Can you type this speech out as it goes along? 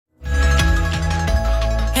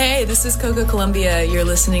Hey, this is Coco Columbia. You're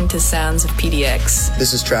listening to Sounds of PDX.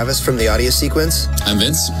 This is Travis from The Audio Sequence. I'm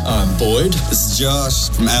Vince. I'm Boyd. This is Josh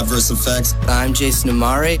from Adverse Effects. I'm Jason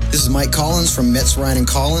Amari. This is Mike Collins from Metz, Ryan and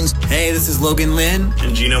Collins. Hey, this is Logan Lynn.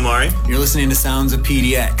 And Gino Mari. You're listening to Sounds of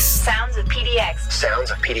PDX. Sounds of PDX. Sounds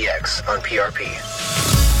of PDX on PRP.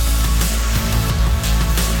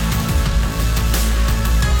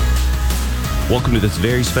 Welcome to this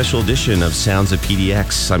very special edition of Sounds of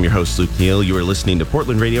PDX. I'm your host, Luke Neal. You are listening to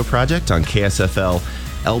Portland Radio Project on KSFL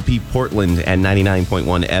LP Portland and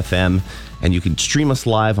 99.1 FM. And you can stream us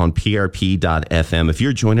live on prp.fm. If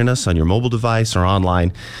you're joining us on your mobile device or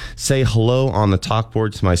online, say hello on the talk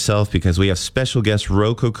board to myself because we have special guest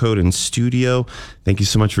Roko Code in studio. Thank you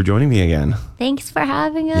so much for joining me again. Thanks for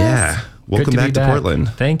having us. Yeah. Welcome back to Portland.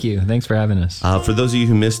 Thank you. Thanks for having us. For those of you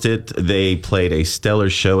who missed it, they played a stellar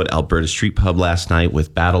show at Alberta Street Pub last night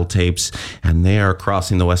with Battle Tapes, and they are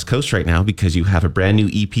crossing the West Coast right now because you have a brand new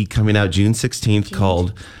EP coming out June 16th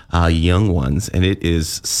called Young Ones, and it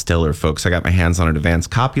is stellar, folks. I got my hands on an advanced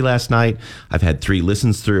copy last night. I've had 3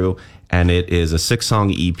 listens through, and it is a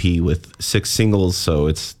 6-song EP with 6 singles, so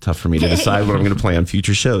it's tough for me to decide what I'm going to play on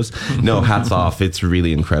future shows. No, hats off. It's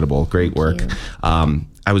really incredible. Great work.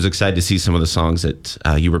 I was excited to see some of the songs that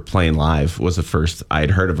you were playing live. Was the first I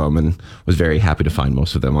had heard of them and was very happy to find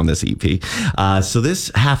most of them on this EP. So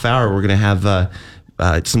this half hour, we're going to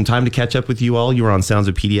have some time to catch up with you all. You were on Sounds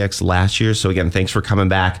of PDX last year. So again, thanks for coming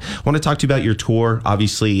back. I want to talk to you about your tour,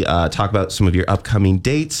 obviously talk about some of your upcoming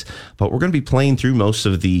dates, but we're going to be playing through most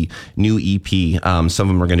of the new EP. Some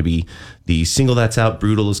of them are going to be the single that's out,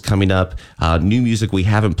 Brutal, is coming up. New music we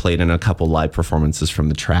haven't played and a couple live performances from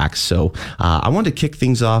the tracks. So I wanted to kick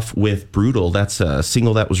things off with Brutal. That's a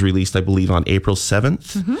single that was released, I believe, on April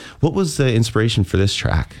 7th. Mm-hmm. What was the inspiration for this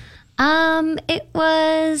track? It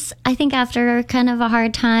was, I think, after kind of a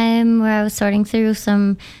hard time where I was sorting through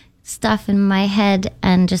some stuff in my head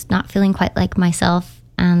and just not feeling quite like myself.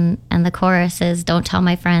 And the chorus is, don't tell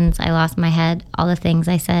my friends I lost my head. All the things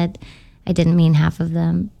I said, I didn't mean half of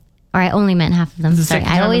them. Or I only meant half of them. Sorry,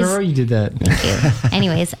 I always. In a row you did that. Thank you.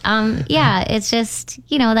 Anyways, yeah, it's just,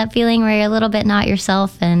 that feeling where you're a little bit not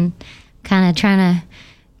yourself and kind of trying to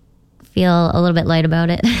feel a little bit light about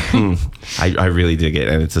it. I really dig it,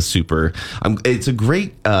 and it's it's a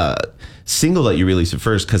great single that you released at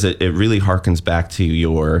first because it really harkens back to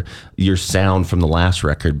your sound from the last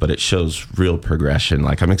record, but it shows real progression.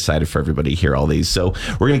 Like, I'm excited for everybody to hear all these. So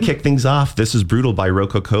we're going to kick things off. This is Brutal by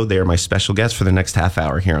Roko Code. They are my special guest for the next half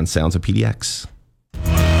hour here on Sounds of PDX.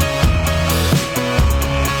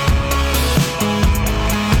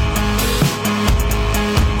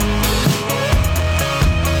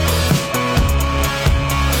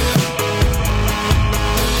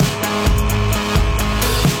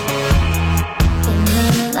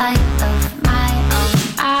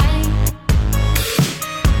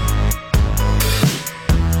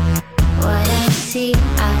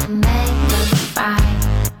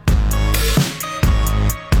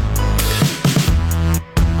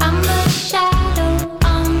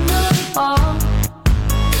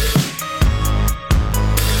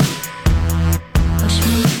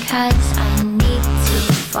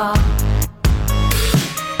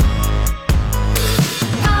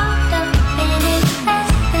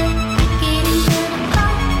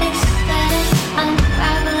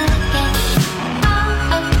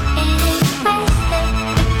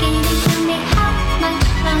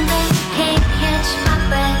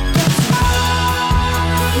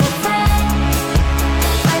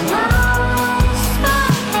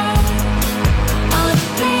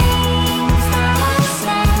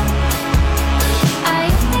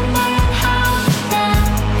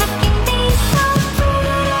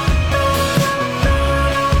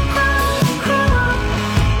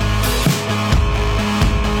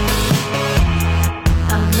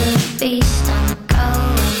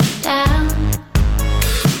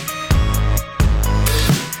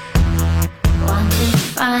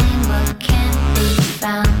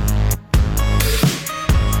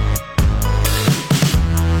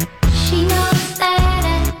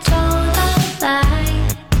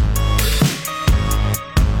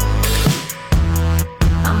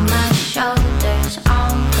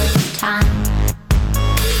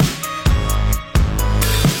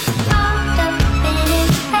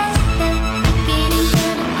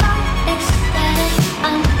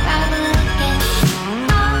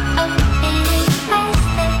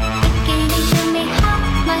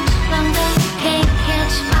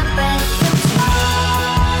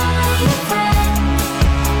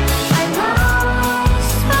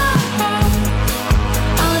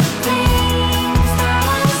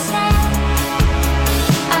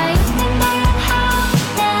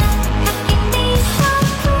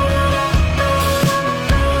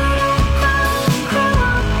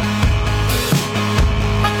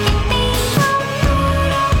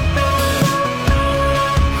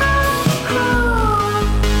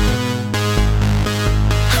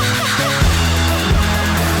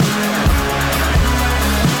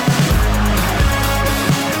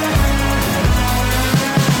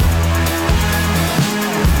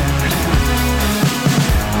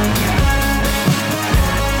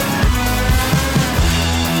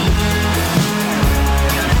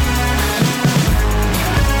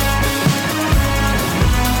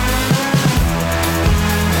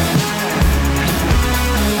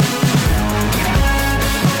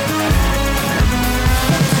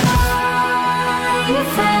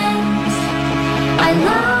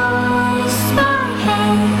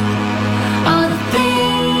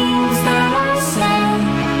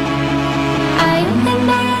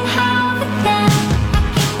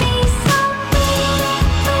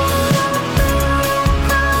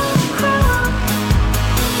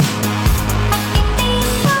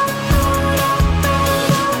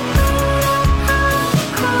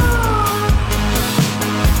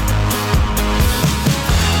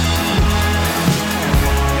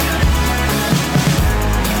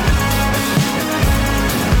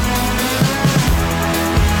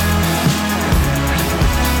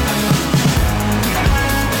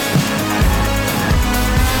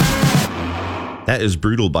 That is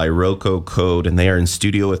Brutal by Rocco Code, and they are in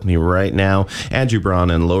studio with me right now. Andrew Braun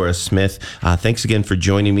and Laura Smith. Thanks again for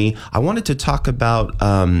joining me. I wanted to talk about,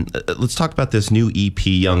 let's talk about this new EP,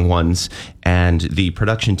 Young Ones, and the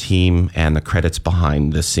production team and the credits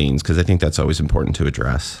behind the scenes, because I think that's always important to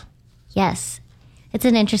address. Yes. It's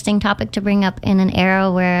an interesting topic to bring up in an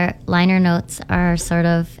era where liner notes are sort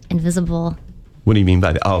of invisible. What do you mean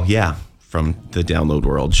by that? Oh, yeah, from the download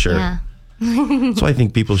world, sure. Yeah. So I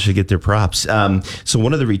think people should get their props. So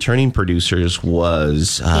one of the returning producers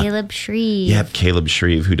was Caleb Shreve. Yep, Caleb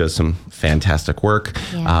Shreve, who does some fantastic work.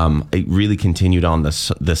 Yeah. It really continued on the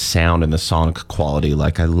sound and the sonic quality.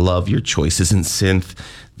 Like, I love your choices in synth,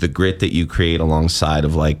 the grit that you create alongside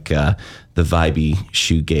of like the vibey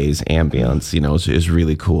shoegaze ambience. You know, is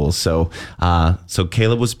really cool. So so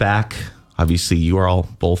Caleb was back. Obviously, you are all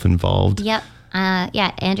both involved. Yep.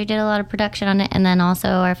 Andrew did a lot of production on it, and then also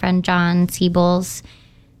our friend John Seables.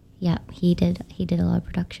 Yeah, he did a lot of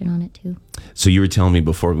production on it too. So you were telling me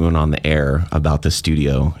before we went on the air about the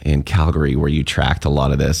studio in Calgary where you tracked a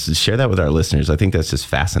lot of this. Share that with our listeners. I think that's just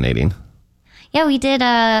fascinating. Yeah, we did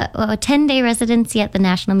a 10-day residency at the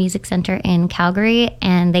National Music Center in Calgary,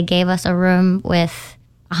 and they gave us a room with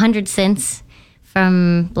 100 synths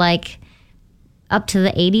from like up to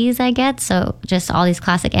the 80s, I guess. So just all these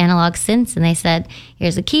classic analog synths. And they said,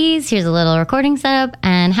 here's the keys, here's a little recording setup,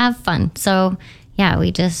 and have fun. So yeah,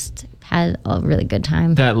 we just had a really good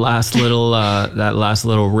time. That last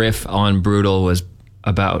little riff on Brutal was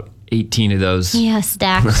about 18 of those. Yeah,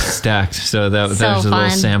 stacked. Stacked. So that was So a little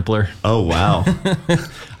fun. sampler. Oh, wow.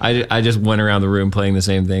 I just went around the room playing the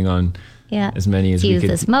same thing on as many as let's we use could.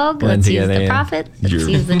 the Smoke, blend let's use together, the yeah. Prophet, let's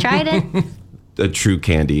use the Trident. A true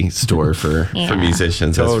candy store for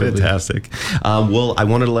musicians. That's Totally. fantastic. Well, I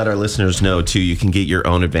wanted to let our listeners know, too, you can get your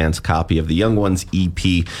own advanced copy of the Young Ones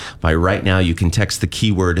EP by right now. You can text the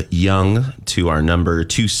keyword YOUNG to our number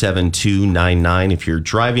 27299. If you're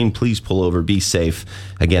driving, please pull over. Be safe.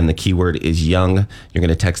 Again, the keyword is YOUNG. You're going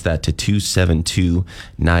to text that to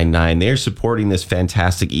 27299. They're supporting this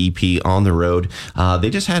fantastic EP on the road. They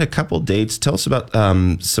just had a couple dates. Tell us about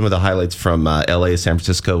some of the highlights from LA, San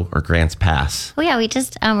Francisco, or Grants Pass. Oh yeah, we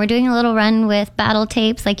just we're doing a little run with Battle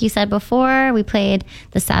Tapes, like you said before. We played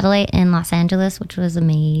the Satellite in Los Angeles, which was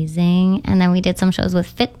amazing, and then we did some shows with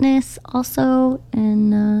Fitness also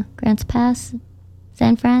in Grants Pass,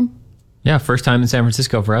 San Fran. Yeah, first time in San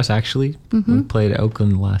Francisco for us, actually. Mm-hmm. We played at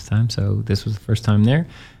Oakland last time, so this was the first time there.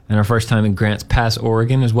 And our first time in Grants Pass,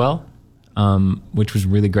 Oregon as well, which was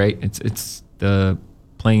really great. It's the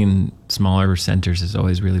playing in smaller centers is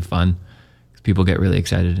always really fun because people get really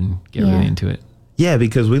excited and get really into it. Yeah,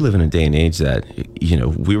 because we live in a day and age that, you know,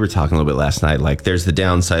 we were talking a little bit last night, like there's the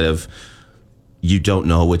downside of you don't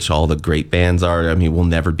know which all the great bands are. I mean, we'll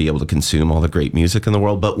never be able to consume all the great music in the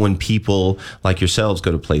world. But when people like yourselves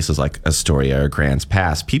go to places like Astoria or Grants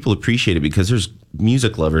Pass, people appreciate it because there's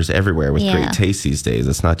music lovers everywhere with great taste these days.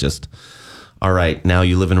 It's not just, all right, now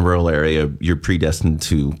you live in a rural area, you're predestined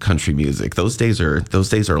to country music. Those days are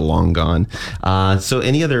long gone. So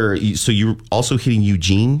you're also hitting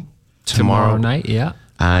Eugene tomorrow night, yeah.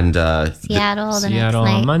 Seattle And the Seattle next on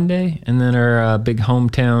night. Monday, and then our big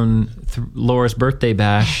hometown Laura's birthday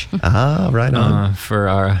bash right on. for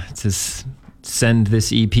our send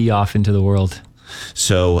this EP off into the world.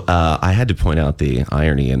 So I had to point out the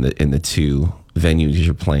irony in the two venues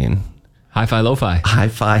you're playing. Hi-Fi, Lo-Fi.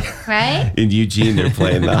 Hi-Fi. Right? In Eugene, they're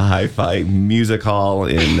playing the Hi-Fi Music Hall.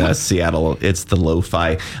 In Seattle, it's the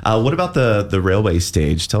Lo-Fi. What about the Railway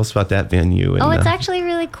Stage? Tell us about that venue. And, It's actually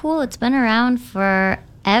really cool. It's been around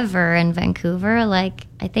forever in Vancouver. Like,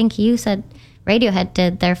 I think you said Radiohead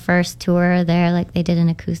did their first tour there. Like, they did an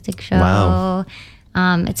acoustic show. Wow.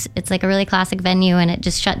 It's like a really classic venue, and it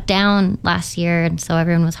just shut down last year, and so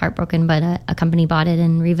everyone was heartbroken. But a company bought it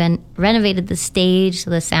and renovated the stage, so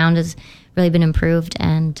the sound has really been improved,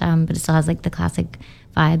 and but it still has like the classic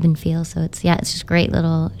vibe and feel. So it's just a great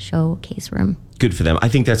little showcase room. Good for them. I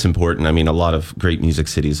think that's important. I mean, a lot of great music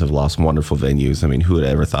cities have lost wonderful venues. I mean, who would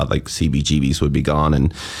ever thought like CBGB's would be gone?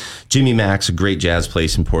 And Jimmy Mac's, a great jazz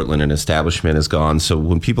place in Portland, an establishment, is gone. So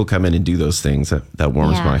when people come in and do those things, that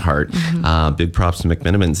warms my heart. Big props to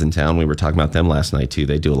McMenamins in town. We were talking about them last night too.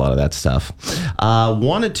 They do a lot of that stuff.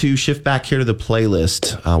 Wanted to shift back here to the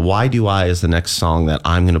playlist. Why Do I is the next song that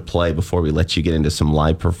I'm going to play before we let you get into some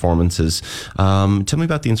live performances. Tell me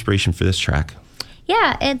about the inspiration for this track.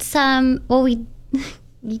 Yeah, it's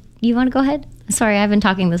you want to go ahead? Sorry, I've been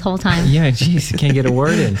talking this whole time. Yeah, jeez, can't get a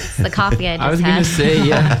word in. The coffee I just had. I was going to say,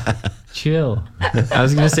 chill. I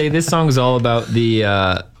was going to say this song is all about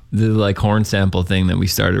the like horn sample thing that we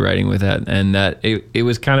started writing with that, and that it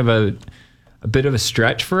was kind of a bit of a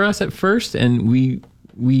stretch for us at first, and we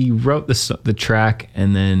wrote the track,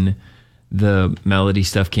 and then the melody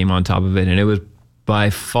stuff came on top of it, and it was by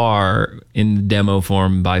far, in the demo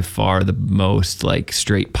form, by far the most like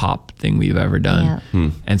straight pop thing we've ever done.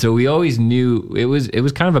 Yeah. And so we always knew it was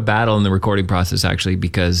kind of a battle in the recording process, actually,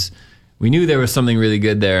 because we knew there was something really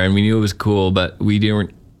good there, and we knew it was cool, but we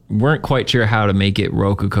weren't quite sure how to make it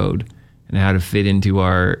Roku code and how to fit into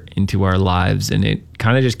our lives. And it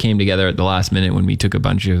kind of just came together at the last minute when we took a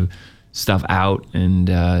bunch of stuff out and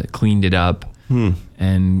cleaned it up.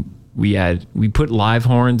 And we put live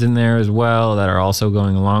horns in there as well that are also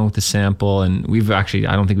going along with the sample. And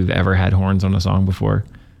I don't think we've ever had horns on a song before.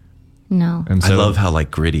 No. And I love how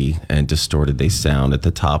like gritty and distorted they sound at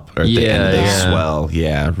the top or at the end of the swell.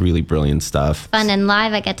 Yeah, really brilliant stuff. Fun, and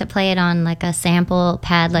live I get to play it on like a sample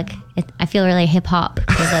pad. Like I feel really hip hop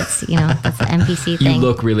because that's the MPC thing. You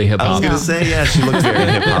look really hip I was hop. going to say, yeah, she looked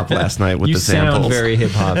very hip hop last night with You the samples. sound very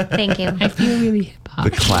hip hop. Thank you. I feel really hip hop.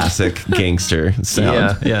 The classic gangster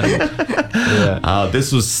sound. Yeah.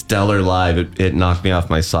 This was stellar live. It knocked me off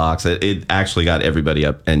my socks. It actually got everybody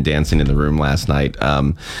up and dancing in the room last night.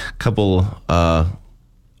 Couple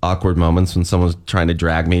awkward moments when someone's trying to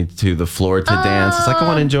drag me to the floor to dance. It's like, I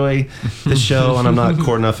want to enjoy the show and I'm not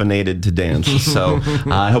coordinated to dance. So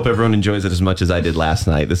I hope everyone enjoys it as much as I did last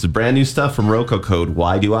night. This is brand new stuff from Roku Code,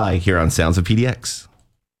 Why Do I, here on Sounds of PDX.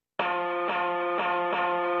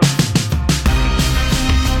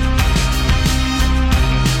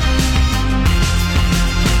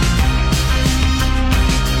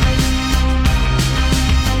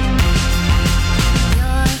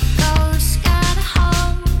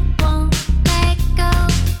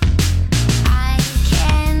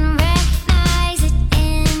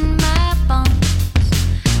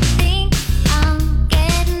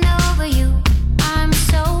 I'm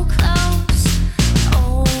so close.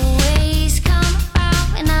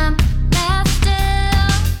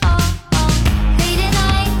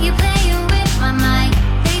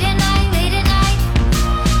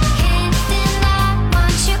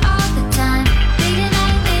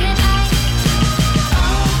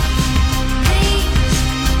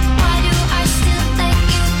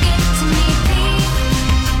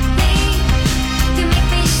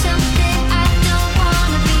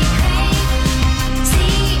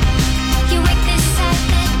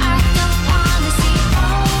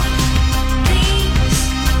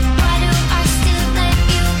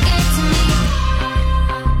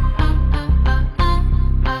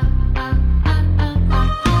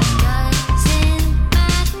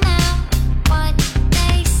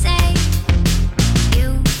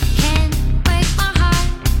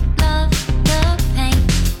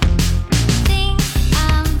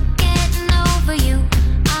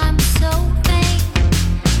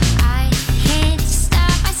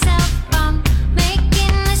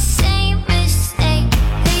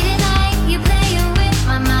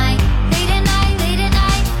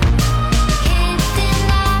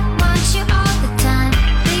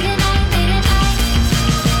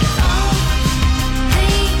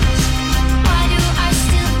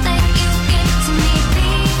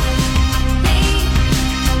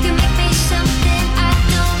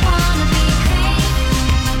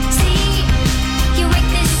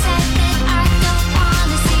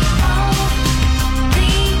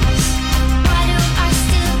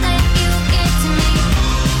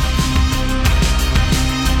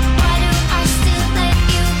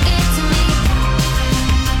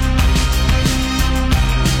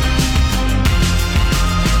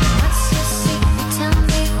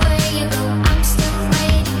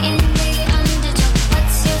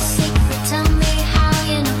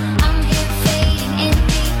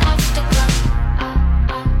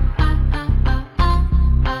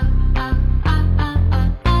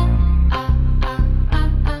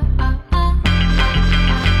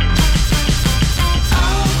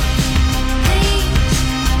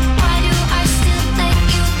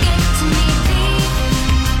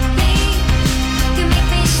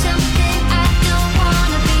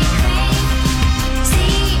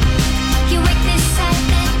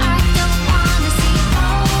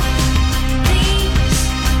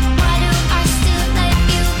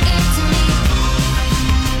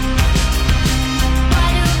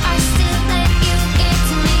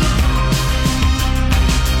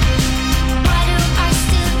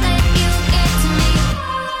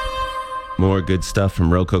 more good stuff from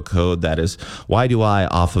Roko Code. That is Why Do I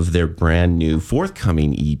off of their brand new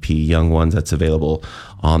forthcoming EP, Young Ones, that's available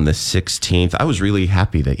on the 16th. I was really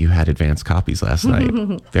happy that you had advanced copies last night.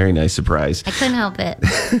 Very nice surprise. I couldn't help it.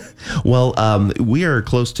 Well, we are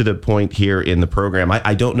close to the point here in the program.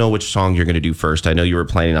 I don't know which song you're going to do first. I know you were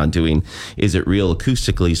planning on doing Is It Real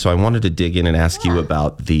acoustically, so I wanted to dig in and ask you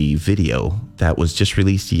about the video that was just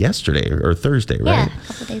released yesterday or Thursday, right? Yeah, a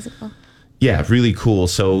couple days ago. Yeah, really cool.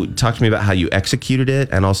 So talk to me about how you executed it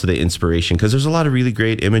and also the inspiration, because there's a lot of really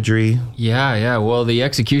great imagery. Yeah. Well, the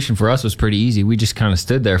execution for us was pretty easy. We just kind of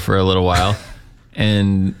stood there for a little while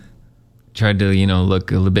and tried to, look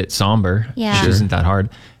a little bit somber. Yeah. Which isn't that hard.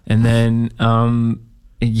 And then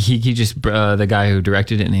he just, the guy who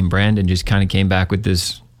directed it named Brandon just kind of came back with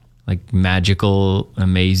this like magical,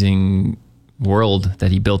 amazing world that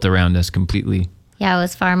he built around us completely. Yeah, it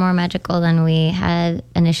was far more magical than we had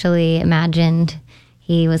initially imagined.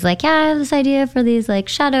 He was like, I have this idea for these like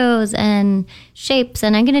shadows and shapes,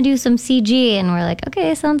 and I'm going to do some CG. And we're like,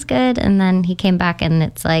 okay, sounds good. And then he came back and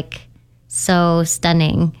it's like so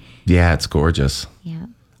stunning. Yeah, it's gorgeous. Yeah.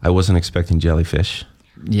 I wasn't expecting jellyfish.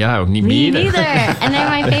 Yeah, me neither. And they're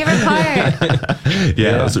my favorite part.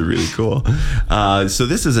 Yeah, those are really cool. So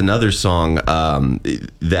this is another song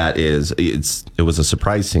that it was a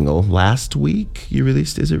surprise single last week. You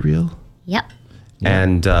released Is It Real? Yep.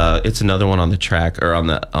 And it's another one on the track, or on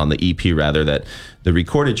the EP rather, that the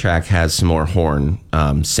recorded track has some more horn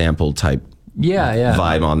sample type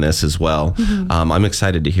vibe on this as well. Mm-hmm. I'm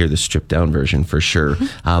excited to hear the stripped down version for sure.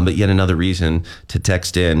 But yet another reason to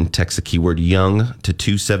text the keyword young to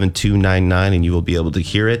 27299 and you will be able to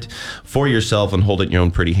hear it for yourself and hold it in your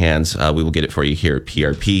own pretty hands. We will get it for you here at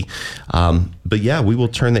PRP. But yeah, we will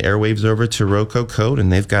turn the airwaves over to Roko Code,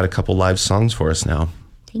 and they've got a couple live songs for us now.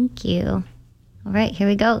 Thank you. All right, here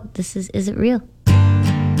we go. This is It Real?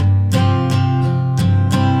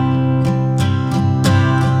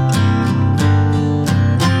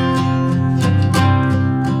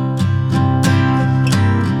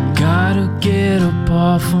 Get up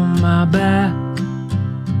off of my back,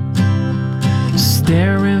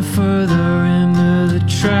 staring further into the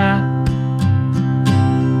trap,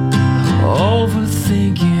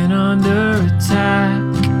 overthinking under attack.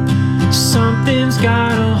 Something's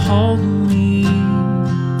got a hold of me.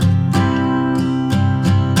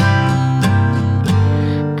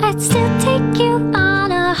 I'd still take you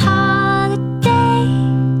on a holiday.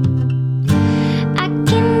 I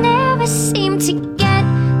can never seem to get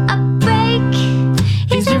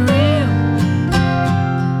Is it real?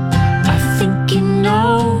 I think you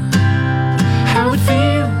know how it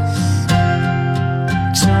feels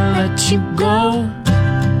to let you go.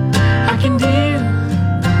 I can deal,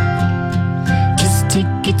 just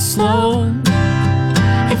take it slow.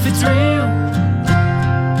 If it's real,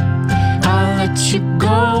 I'll let you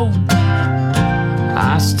go.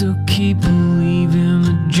 I still keep believing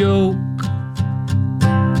the joke,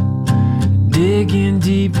 digging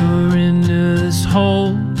deeper into this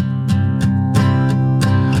hole,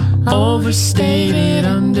 overstated,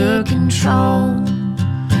 under control.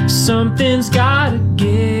 Something's gotta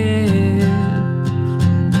give.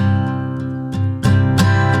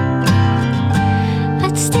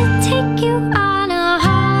 I'd still take you on a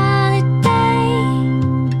holiday.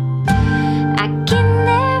 I can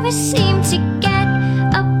never seem to get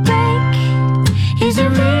a break. Is it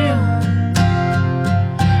real?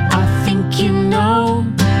 I think you know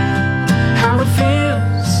how it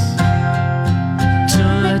feels to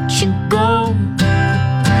let you go.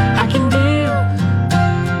 I can deal,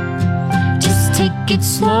 just take it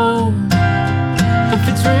slow. If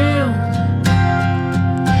it's real,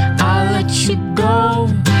 I'll let you go.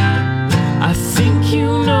 I think you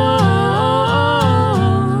know.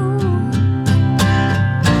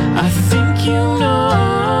 I think you know.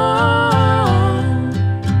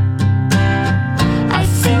 I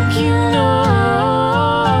think you know.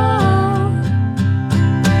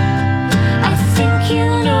 I think you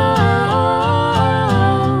know.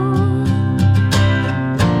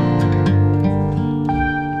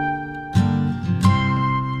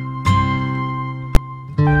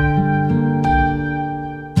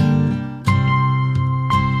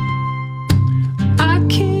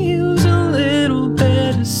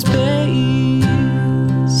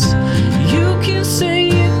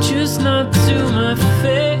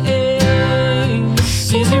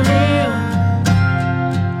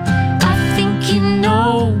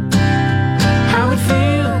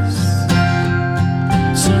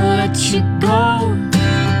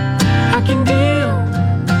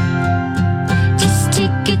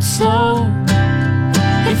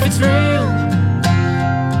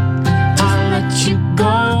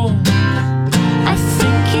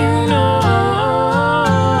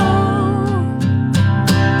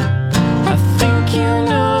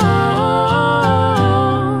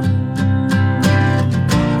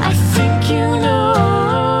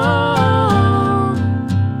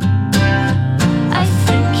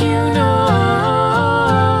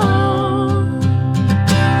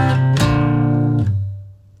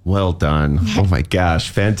 Well done. Oh my gosh,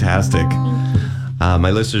 fantastic. My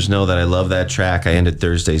listeners know that I love that track. I ended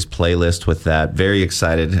Thursday's playlist with that. Very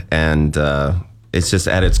excited, and it's just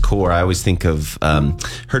at its core. I always think of,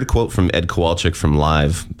 heard a quote from Ed Kowalczyk from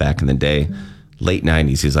Live back in the day, late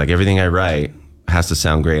 90s. He's like, everything I write has to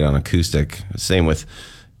sound great on acoustic. Same with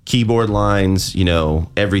keyboard lines,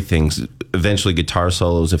 everything's eventually guitar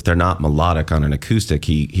solos. If they're not melodic on an acoustic,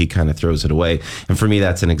 he kind of throws it away. And for me,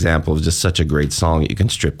 that's an example of just such a great song that you can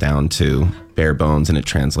strip down to bare bones and it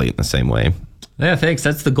translates in the same way. Yeah, thanks.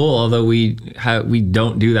 That's the goal. Although we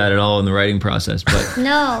don't do that at all in the writing process, but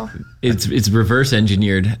No. it's reverse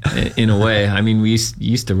engineered in a way. I mean, we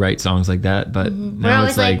used to write songs like that, but We're now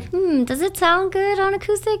always it's like, does it sound good on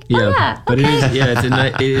acoustic? yeah, Oh, yeah. but Okay.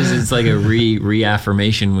 it's like a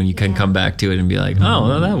reaffirmation when you can come back to it and be like, oh,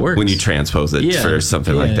 well, that works. When you transpose it Yeah. for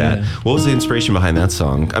something like Yeah, that. yeah. What was the inspiration behind that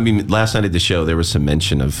song? I mean, last night at the show, there was some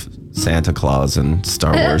mention of Santa Claus and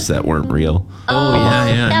Star Wars that weren't real. Oh,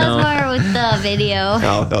 yeah. That No. was more with the video.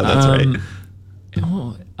 Oh, that's right.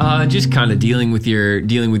 Just kind of dealing with your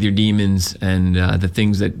demons and the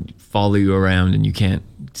things that follow you around and you can't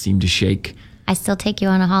seem to shake. I still take you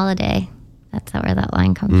on a holiday. That's where that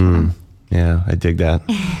line comes from. Yeah, I dig that.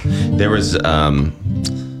 There was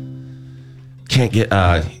can't get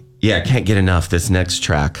enough. This next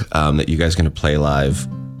track that you guys are gonna play live.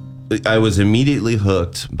 I was immediately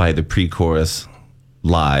hooked by the pre-chorus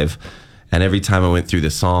live, and every time I went through the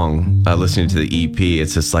song, listening to the EP,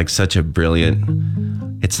 it's just like such a brilliant.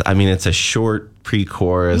 It's a short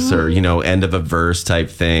pre-chorus or end of a verse type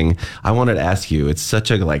thing. I wanted to ask you, it's such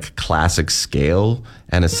a like classic scale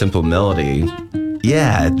and a simple melody.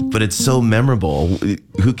 Yeah, but it's so memorable.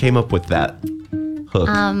 Who came up with that hook?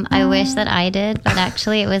 I wish that I did, but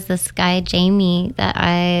actually it was this guy, Jamie, that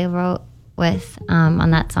I wrote with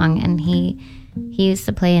on that song, and he used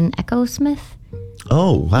to play in Echo Smith.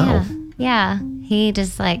 Oh, wow. Yeah. He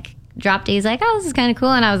just like dropped it. He's like, oh, this is kind of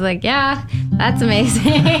cool. And I was like, yeah, that's amazing.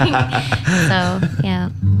 So, yeah.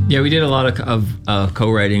 Yeah, we did a lot of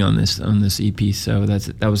co-writing on this EP, so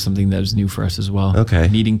that was something that was new for us as well. Okay.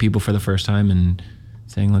 Meeting people for the first time and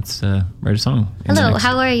saying, let's write a song. Hello,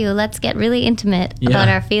 how are you? Let's get really intimate about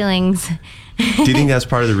our feelings. Do you think that's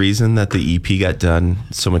part of the reason that the EP got done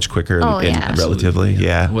so much quicker and relatively?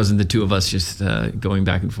 Yeah. It wasn't the two of us just going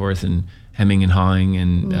back and forth and hemming and hawing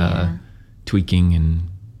and tweaking and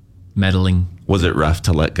meddling. Was it rough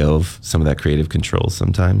to let go of some of that creative control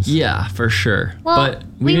sometimes? Yeah, for sure. Well, but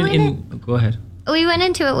we didn't. Go ahead. We went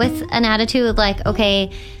into it with an attitude like,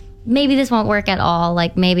 okay, maybe this won't work at all.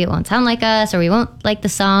 Like maybe it won't sound like us, or we won't like the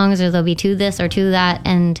songs, or there'll be to this or to that.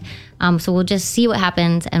 And so we'll just see what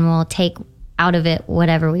happens, and we'll take out of it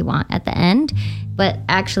whatever we want at the end. But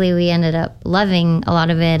actually we ended up loving a lot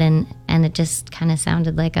of it, and it just kind of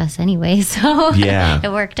sounded like us anyway. So yeah.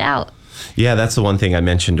 It worked out. Yeah, that's the one thing I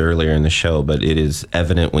mentioned earlier in the show, but it is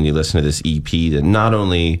evident when you listen to this EP that not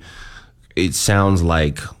only it sounds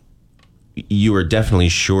like you are definitely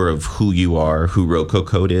sure of who you are, who Roco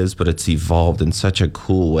Code is, but it's evolved in such a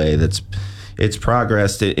cool way it's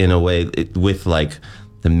progressed in a way with like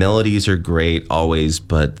the melodies are great always,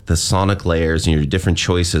 but the sonic layers and your different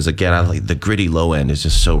choices, again, I like the gritty low end is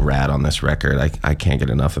just so rad on this record. I can't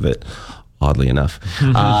get enough of it. Oddly enough.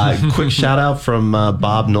 Quick shout out from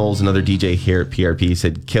Bob Knowles, another DJ here at PRP. He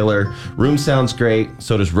said, killer. Room sounds great.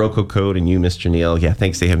 So does Roco Code and you, Mr. Neil. Yeah,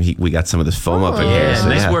 thanks to him, we got some of this foam up in here. Yeah, So,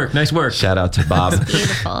 nice work. Shout out to Bob.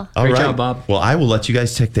 Beautiful. All Great right. job, Bob. Well, I will let you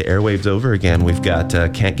guys take the airwaves over again. We've got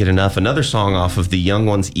Can't Get Enough, another song off of the Young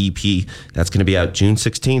Ones EP. That's going to be out June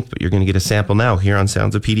 16th, but you're going to get a sample now here on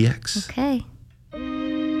Sounds of PDX. Okay.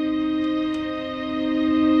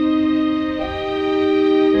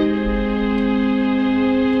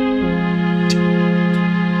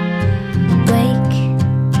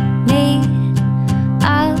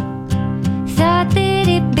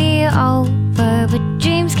 Over, but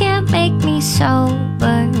dreams can't make me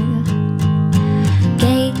sober.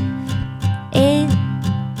 Gave it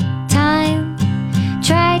time,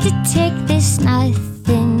 tried to take this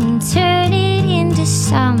nothing, turn it into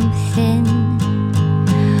something.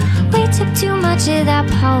 We took too much of that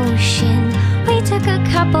potion, we took a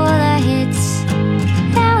couple of hits,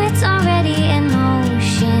 now it's already in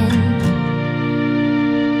motion.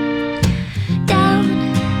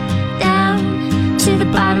 To the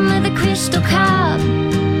bottom of the crystal cup.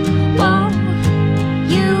 Won't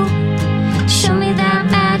you show me that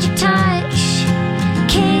magic touch?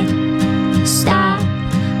 Can't stop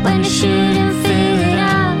when I shouldn't fill it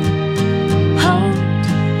up. Hold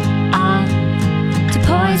on to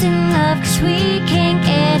poison love, 'cause we can't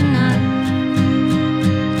get enough.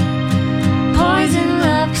 Poison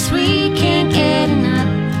love, 'cause we can't get enough.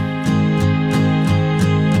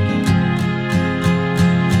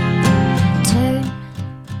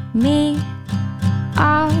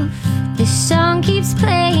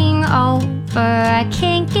 deeper, I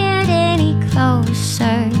can't get any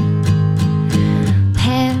closer.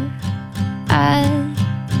 Paradise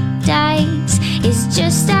is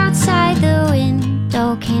just outside the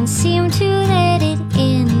window, can't seem to let it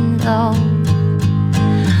in though.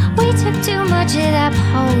 We took too much of that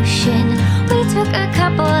potion, we took a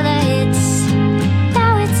couple of hits,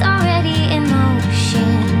 now it's already in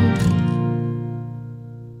motion.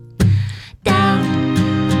 Down,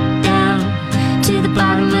 down to the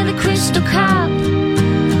bottom of the crystal cup.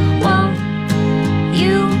 Won't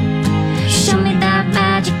you show me that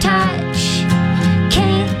magic touch?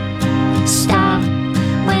 Can't stop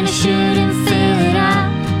when I shouldn't fill it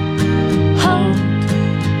up. Hold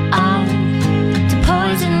on to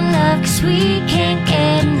poison love, 'cause we can't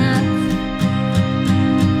get enough.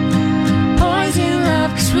 Poison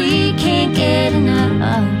love, 'cause we can't get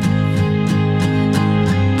enough.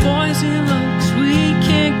 Poison love, 'cause we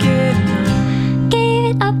can't get enough.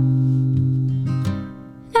 Gave it up.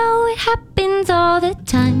 No, it happens all the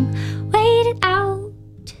time. Wait it out.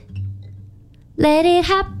 Let it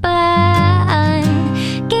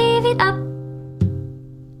happen. Gave it up.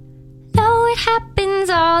 No, it happens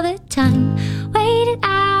all the time. Wait it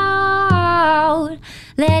out.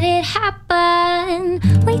 Let it happen.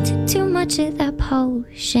 We took too much of that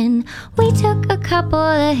potion. We took a couple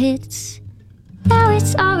of hits. Now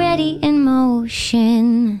it's already in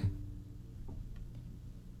motion.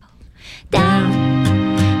 Down,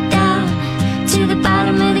 down to the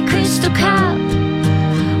bottom of the crystal cup.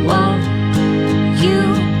 Won't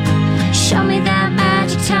you show me that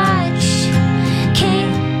magic touch?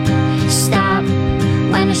 Can't stop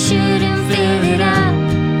when I shouldn't fill it up.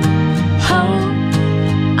 Hold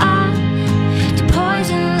on to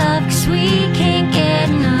poison love, 'cause we can't get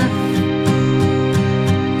enough.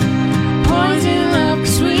 Poison love,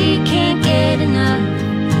 'cause we can't get enough.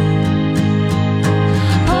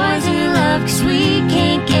 Poison love, 'cause we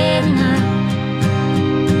can't get enough.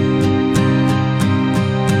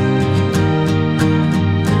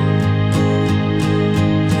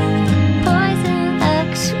 Poison love,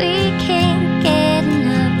 'cause we can't get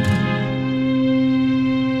enough.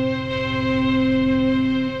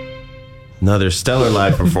 Another stellar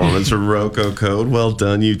live performance from Rocco Code. Well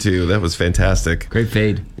done, you two. That was fantastic. Great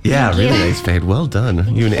fade. Yeah, Thank really you. nice fade. Well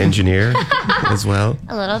done. You an engineer as well?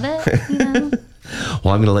 A little bit, you know.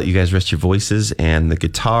 Well, I'm going to let you guys rest your voices and the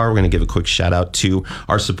guitar. We're going to give a quick shout out to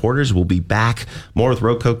our supporters. We'll be back more with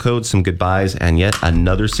Rocco Code, some goodbyes, and yet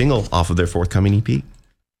another single off of their forthcoming EP.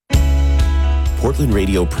 Portland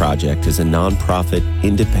Radio Project is a nonprofit,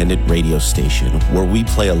 independent radio station where we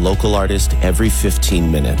play a local artist every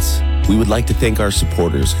 15 minutes. We would like to thank our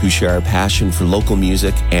supporters who share our passion for local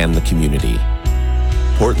music and the community.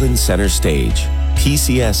 Portland Center Stage.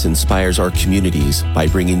 PCS inspires our communities by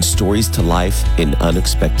bringing stories to life in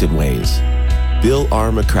unexpected ways. Bill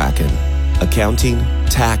R. McCracken, accounting,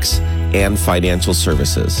 tax, and financial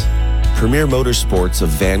services. Premier Motorsports of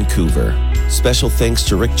Vancouver. Special thanks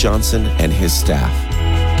to Rick Johnson and his staff.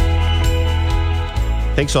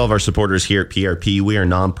 Thanks to all of our supporters here at PRP. We are a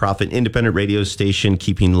nonprofit independent radio station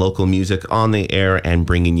keeping local music on the air and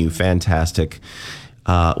bringing you fantastic,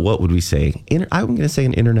 what would we say? I'm going to say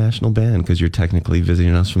an international band because you're technically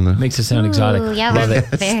visiting us from the... Makes it sound exotic. Ooh, yeah, Love we're it.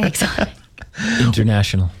 very exotic.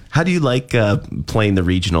 International. How do you like playing the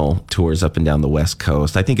regional tours up and down the West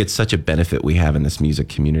Coast? I think it's such a benefit we have in this music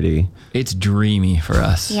community. It's dreamy for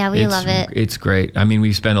us. Yeah, we love it. It's great. I mean,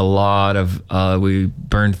 we spent a lot of, we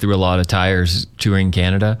burned through a lot of tires touring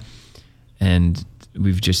Canada, and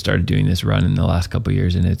we've just started doing this run in the last couple of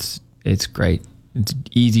years, and it's great. It's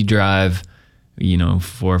easy drive,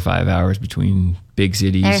 4 or 5 hours between big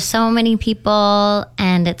cities. There's so many people,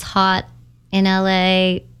 and it's hot in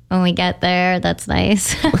LA. When we get there, that's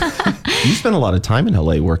nice. You spent a lot of time in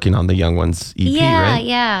LA working on the Young Ones EP, right?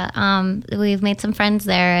 Yeah. We've made some friends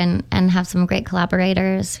there and have some great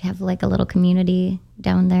collaborators. We have like a little community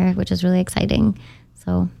down there, which is really exciting.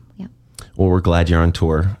 So, yeah. Well, we're glad you're on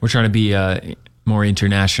tour. We're trying to be more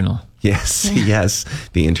international. Yes, yes,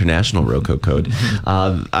 the international Rocco Code.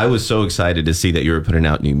 I was so excited to see that you were putting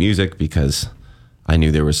out new music because I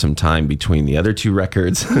knew there was some time between the other 2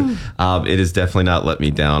 records. It has definitely not let me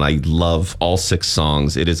down. I love all 6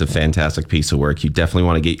 songs. It is a fantastic piece of work. You definitely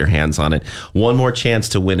want to get your hands on it. One more chance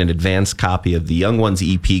to win an advanced copy of the Young Ones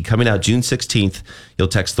EP coming out June 16th. You'll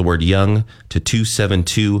text the word young to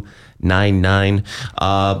 27299.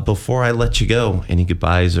 Before I let you go, any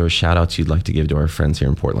goodbyes or shout outs you'd like to give to our friends here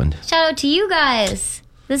in Portland? Shout out to you guys.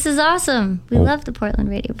 This is awesome. We love the Portland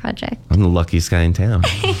Radio Project. I'm the luckiest guy in town.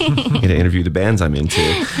 Get to interview the bands I'm into.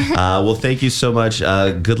 Well, thank you so much.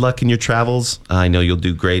 Good luck in your travels. I know you'll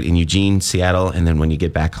do great in Eugene, Seattle, and then when you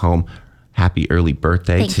get back home, Happy early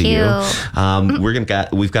birthday Thank to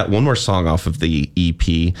you. We've got one more song off of the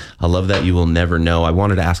EP. I Love That You Will Never Know. I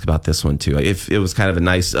wanted to ask about this one too. If it was kind of a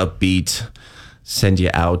nice upbeat, send you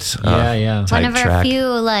out. Type one of our track. few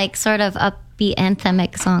like sort of upbeat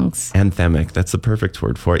anthemic songs. Anthemic. That's the perfect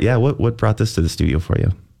word for it. Yeah. What brought this to the studio for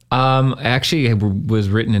you? Actually, it was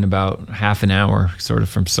written in about half an hour, sort of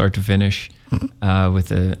from start to finish,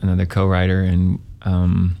 with another co-writer, and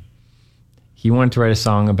he wanted to write a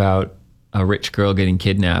song about a rich girl getting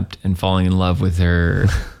kidnapped and falling in love with her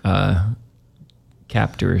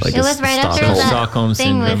captors. It was right after that Stockholm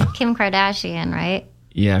thing syndrome. with Kim Kardashian, right?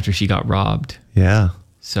 Yeah, after she got robbed. Yeah.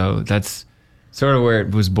 So that's sort of where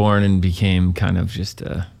it was born and became kind of just,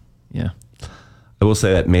 I will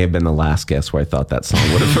say that may have been the last guess where I thought that song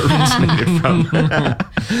would have originated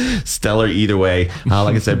from. Stellar either way.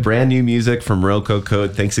 Like I said, brand new music from Roko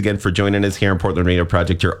Code. Thanks again for joining us here on Portland Radio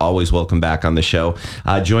Project. You're always welcome back on the show.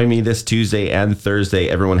 Join me this Tuesday and Thursday.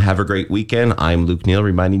 Everyone have a great weekend. I'm Luke Neal,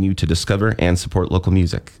 reminding you to discover and support local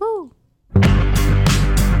music. Woo.